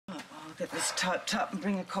I'll get this typed up and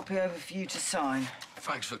bring a copy over for you to sign.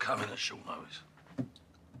 Thanks for coming at short notice.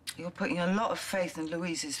 You're putting a lot of faith in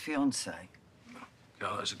Louise's fiancé.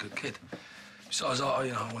 Carlo's a good kid. Besides,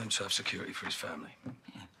 I want him to have security for his family.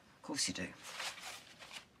 Yeah, of course you do.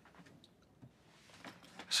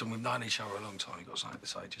 Listen, we've known each other a long time. You've got something to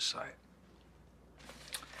say, just say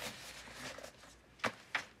it.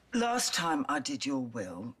 Last time I did your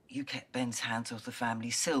will, you kept Ben's hands off the family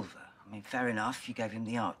silver. I mean, fair enough, you gave him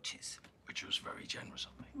the arches. Which was very generous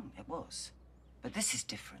of me. It was. But this is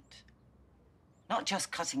different. Not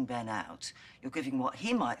just cutting Ben out, you're giving what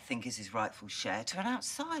he might think is his rightful share to an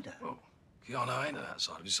outsider. Well, Keanu ain't an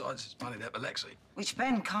outsider. Besides, it's money there for Lexi. Which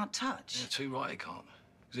Ben can't touch. Yeah, too right he can't.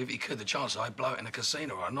 Because if he could, the chances I'd blow it in a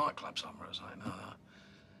casino or a nightclub somewhere or something.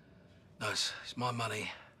 No, it's my money,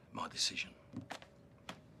 my decision.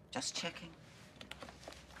 Just checking.